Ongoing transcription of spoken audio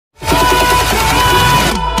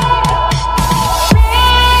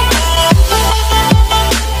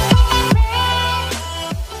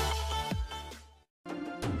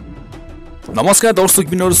नमस्कार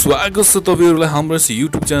दर्शकबिनहरु, स्वागत छ तपाईहरुलाई हाम्रो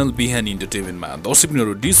YouTube च्यानल बिहानी इन्टरटेनमेन्टमा।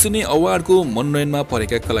 दर्शकबिनहरु, डी सिने अवार्डको मनोनयनमा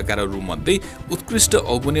परेका कलाकारहरु मध्ये उत्कृष्ट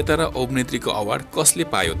अभिनेता र अभिनेत्रीको अवार्ड कसले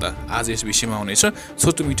पायो त? आज यस विषयमा हुनेछ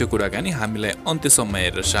छोटो मिठो कुराकानी। हामीलाई अन्त्यसम्म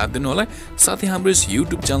हेरेर साथ दिनु होला। साथै हाम्रो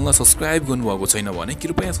YouTube च्यानललाई सब्स्क्राइब गर्नुभएको छैन भने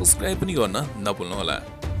कृपया सब्स्क्राइब पनि गर्न नभुल्नु होला।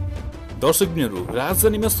 दर्शकबिनहरु,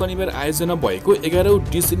 राजधानीमा शनिबार आयोजना भएको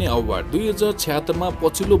 11औं डी सिने अवार्ड 2076 मा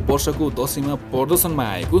पछिल्लो वर्षको दशैंमा प्रदर्शनमा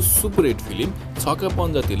आएको सुपरहिट फिल्म छक्का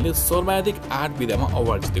पञ्जा तिलले सर्वाधिक 8 विधामा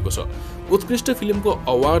अवार्ड जितेको छ। उत्कृष्ट फिल्मको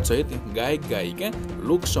अवार्ड सहित गायक गायिका,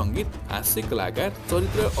 लोक संगीत, हास्य कलाकार,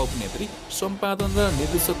 चरित्र अभिनेत्री, सम्पादन र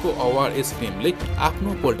निर्देशकको अवार्ड यस फिल्मले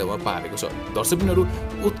आफ्नो पल्टमा पारेको छ। दर्शकबिनहरु,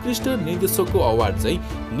 उत्कृष्ट निर्देशकको अवार्ड चाहिँ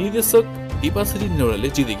निर्देशक दिपाश्री नेउराले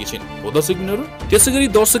जितेकी छिन्। हो दर्शकबिनहरु, त्यसैगरी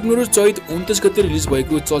दर्शकबिनहरु, चैत 29 गते रिलिज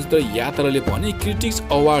भएको चलचित्र यात्राले पनि क्रिटिक्स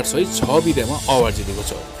अवार्ड सहित 6 विधामा अवार्ड जितेको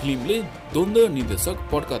छ। फिल्मले द्वन्द्व निर्देशक,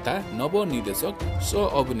 पटकथा, नव निर्देशक, सह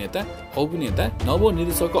अभिनेता, नव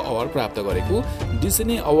निर्देशकको अवार्ड प्राप्त गरेको। डी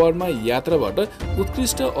सिने अवार्डमा यात्राबाट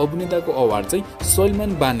उत्कृष्ट अभिनेताको अवार्ड चाहिँ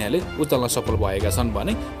सालिमान बान्याले उचाल्न सफल भएका छन्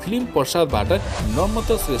भने फिल्म प्रसादबाट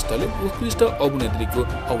नम्रता श्रेष्ठले उत्कृष्ट अभिनेत्रीको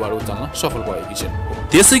अवार्ड उचाल्न सफल भएकी छिन्।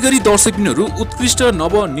 त्यसैगरी दर्शकबिनहरु, उत्कृष्ट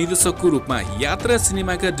नव निर्देशकको रूपमा यात्रा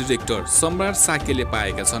सिनेमाका डाइरेक्टर सम्राट साकेले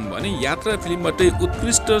पाएका छन् भने यात्रा फिल्मबाटै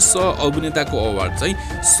उत्कृष्ट सह अभिनेताको अवार्ड चाहिँ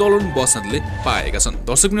सलोन बसन्तले पाएका छन्।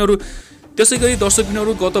 दर्शकबिनहरु, त्यसैगरी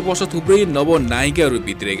दर्शकबिनहरु, गत वर्ष थुप्रै नवनायिकाहरू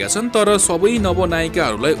भित्रिएका छन्, तर सबै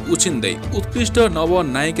नवनायिकाहरूलाई उछिन्दै उत्कृष्ट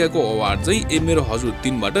नवनायिकाको अवार्ड चाहिँ ए मेरो हजुर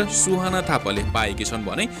 3 बाट सुहाना थापाले पाएकी छन्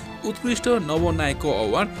भने उत्कृष्ट नवनायकको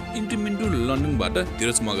अवार्ड इन्टिमिन्टु लन्डनबाट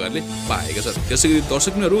धीरज मगरले पाएका छन्। त्यसैगरी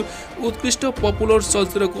दर्शकबिनहरु, उत्कृष्ट पपुलर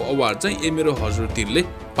चलचित्रको अवार्ड चाहिँ ए मेरो हजुर 3 ले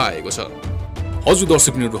पाएको छ। हजुर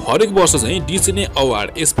दर्शकबिनहरु, हरेक वर्ष चाहिँ डी सिने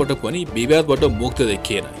अवार्ड यसपटक पनि विवादबाट मुक्त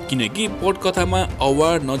देखिएन, किनकि पटकथामा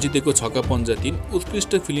अवार्ड नजितेको छक्का पञ्जा 3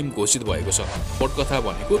 उत्कृष्ट फिल्म घोषित भएको छ। पटकथा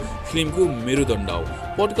भनेको फिल्मको मेरुदण्ड हो।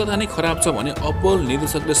 पटकथा नै खराब छ भने अब्बल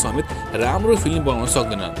निर्देशकले समेत राम्रो फिल्म बनाउन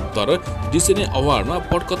सक्दैन। तर डी सिने अवार्डमा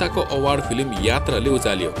पटकथाको अवार्ड फिल्म यात्राले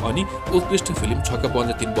उचाल्यो अनि उत्कृष्ट फिल्म छक्का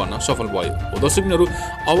पञ्जा 3 बन्न सफल भयो। हो दर्शकबिनहरु,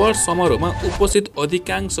 अवार्ड समारोहमा उपस्थित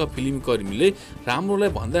अधिकांश फिल्मकर्मीले राम्रोलाई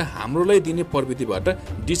भन्दा हाम्रोलाई दिने बाट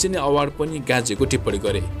डी सिने अवार्ड पनि गाजेको टिप्पणी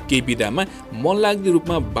गरे। केही विधामा मनलाग्दो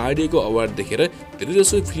रूपमा बाँडिएको अवार्ड देखेर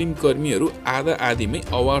धेरैजसो फिल्मकर्मीहरू आधा आधीमै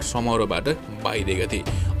अवार्ड समारोहबाट बाहिरिएका थिए।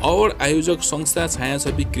 अवार्ड आयोजक संस्था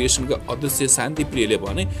छायाछवि क्रिएसनका अध्यक्ष शान्ति प्रियले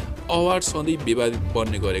भने अवार्ड सधैँ विवादित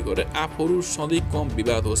बन्ने गरेको र आफूहरू सधैँ कम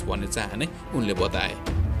विवाद होस् भन्ने चाहने उनले बताए।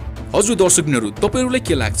 हजुर दर्शकबिनहरु, तपाईहरुलाई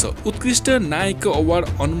के लाग्छ? उत्कृष्ट नायकको अवार्ड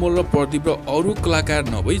अनमोल र प्रदीप र अरु कलाकार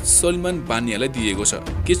नभई सालिमान बान्यालाई दिएको छ।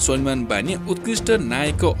 के सालिमान बान्या उत्कृष्ट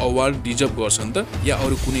नायकको अवार्ड डिजर्भ गर्छन् त या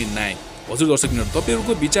अरु कुनै नायक? हजुर दर्शकबिनहरु,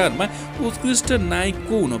 तपाईहरुको विचारमा उत्कृष्ट नायक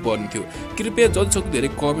को हुन पर्ने थियो? कृपया जतिसक्दो धेरै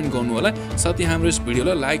कमेन्ट गर्नु होला। साथै हाम्रो यस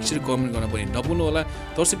भिडियोलाई लाइक शेयर कमेन्ट गर्न पनि नभुल्नु होला।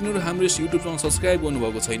 दर्शकबिनहरु, हाम्रो यस YouTube च्यानल सब्स्क्राइब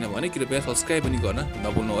गर्नुभएको छैन भने कृपया सब्स्क्राइब पनि गर्न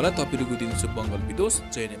नभुल्नु होला। तपाईहरुको दिन शुभ मङ्गल बितोस्।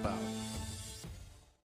 जय नेपाल।